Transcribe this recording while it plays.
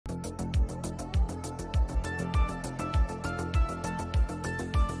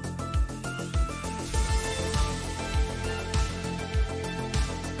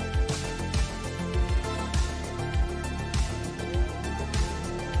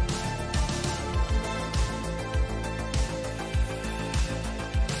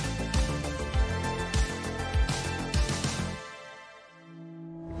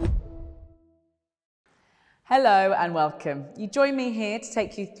Hello and welcome. You join me here to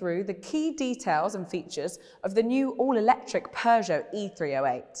take you through the key details and features of the new all-electric Peugeot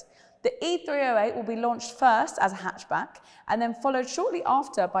E-308. The E-308 will be launched first as a hatchback and then followed shortly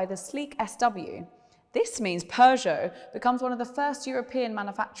after by the sleek SW. This means Peugeot becomes one of the first European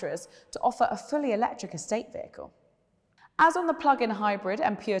manufacturers to offer a fully electric estate vehicle. As on the plug-in hybrid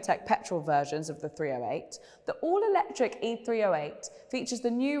and PureTech petrol versions of the 308, the all-electric E308 features the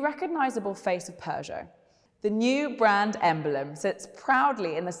new recognisable face of Peugeot. The new brand emblem sits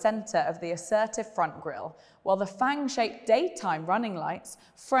proudly in the centre of the assertive front grille, while the fang-shaped daytime running lights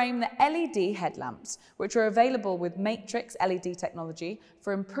frame the LED headlamps, which are available with matrix LED technology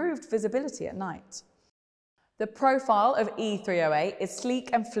for improved visibility at night. The profile of E308 is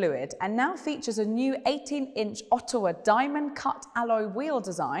sleek and fluid and now features a new 18-inch Ottawa diamond-cut alloy wheel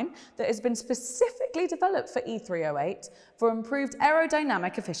design that has been specifically developed for E308 for improved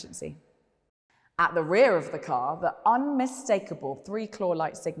aerodynamic efficiency. At the rear of the car, the unmistakable three-claw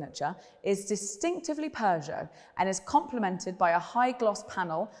light signature is distinctively Peugeot and is complemented by a high-gloss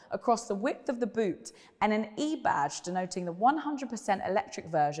panel across the width of the boot and an E badge denoting the 100% electric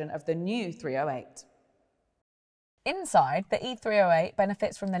version of the new 308. Inside, the E308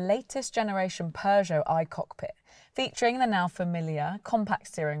 benefits from the latest generation Peugeot iCockpit, featuring the now familiar compact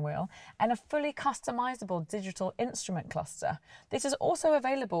steering wheel and a fully customizable digital instrument cluster. This is also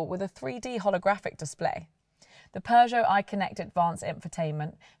available with a 3D holographic display. The Peugeot iConnect Advanced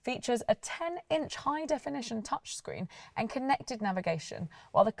Infotainment features a 10-inch high-definition touchscreen and connected navigation,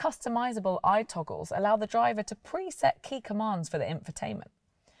 while the customizable iToggles allow the driver to preset key commands for the infotainment.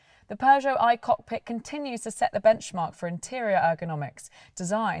 The Peugeot iCockpit continues to set the benchmark for interior ergonomics,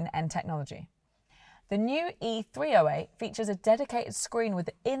 design and technology. The new E308 features a dedicated screen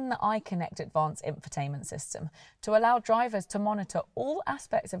within the iConnect Advanced Infotainment System to allow drivers to monitor all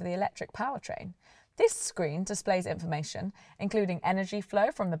aspects of the electric powertrain. This screen displays information, including energy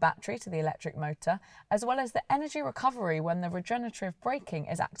flow from the battery to the electric motor, as well as the energy recovery when the regenerative braking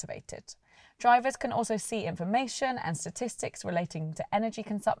is activated. Drivers can also see information and statistics relating to energy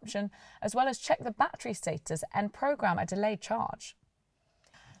consumption, as well as check the battery status and program a delayed charge.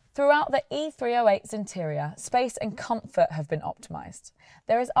 Throughout the E308's interior, space and comfort have been optimised.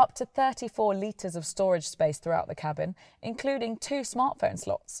 There is up to 34 litres of storage space throughout the cabin, including 2 smartphone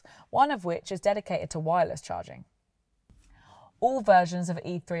slots, one of which is dedicated to wireless charging. All versions of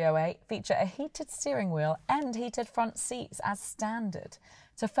E308 feature a heated steering wheel and heated front seats as standard.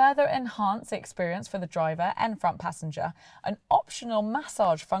 To further enhance the experience for the driver and front passenger, an optional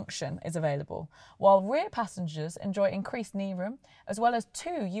massage function is available, while rear passengers enjoy increased knee room, as well as 2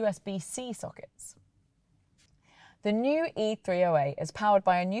 USB-C sockets. The new E308 is powered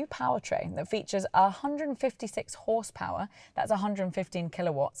by a new powertrain that features a 156 horsepower, that's 115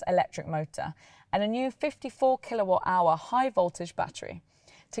 kilowatts, electric motor, and a new 54 kilowatt-hour high-voltage battery.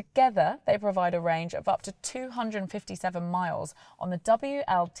 Together, they provide a range of up to 257 miles on the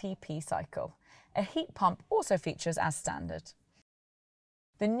WLTP cycle. A heat pump also features as standard.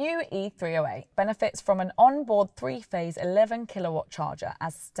 The new E308 benefits from an onboard 3-phase 11 kilowatt charger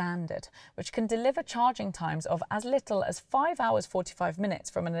as standard, which can deliver charging times of as little as 5 hours 45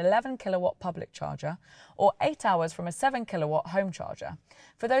 minutes from an 11 kilowatt public charger or 8 hours from a 7 kilowatt home charger.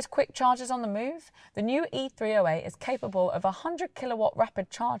 For those quick chargers on the move, the new E308 is capable of 100 kilowatt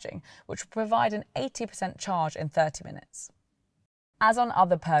rapid charging, which will provide an 80% charge in 30 minutes. As on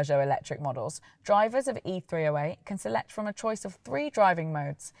other Peugeot electric models, drivers of E308 can select from a choice of 3 driving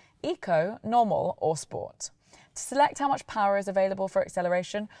modes: Eco, Normal or Sport. To select how much power is available for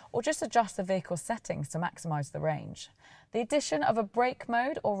acceleration or just adjust the vehicle's settings to maximise the range. The addition of a brake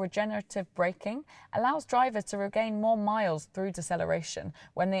mode or regenerative braking allows drivers to regain more miles through deceleration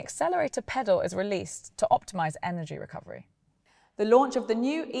when the accelerator pedal is released to optimise energy recovery. The launch of the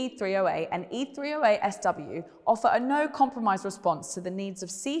new E308 and E308 SW offer a no-compromise response to the needs of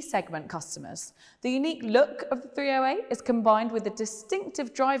C-segment customers. The unique look of the 308 is combined with the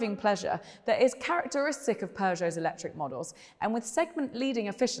distinctive driving pleasure that is characteristic of Peugeot's electric models and with segment-leading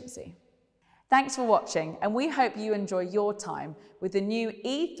efficiency. Thanks for watching, and we hope you enjoy your time with the new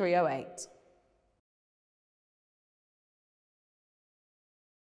E308.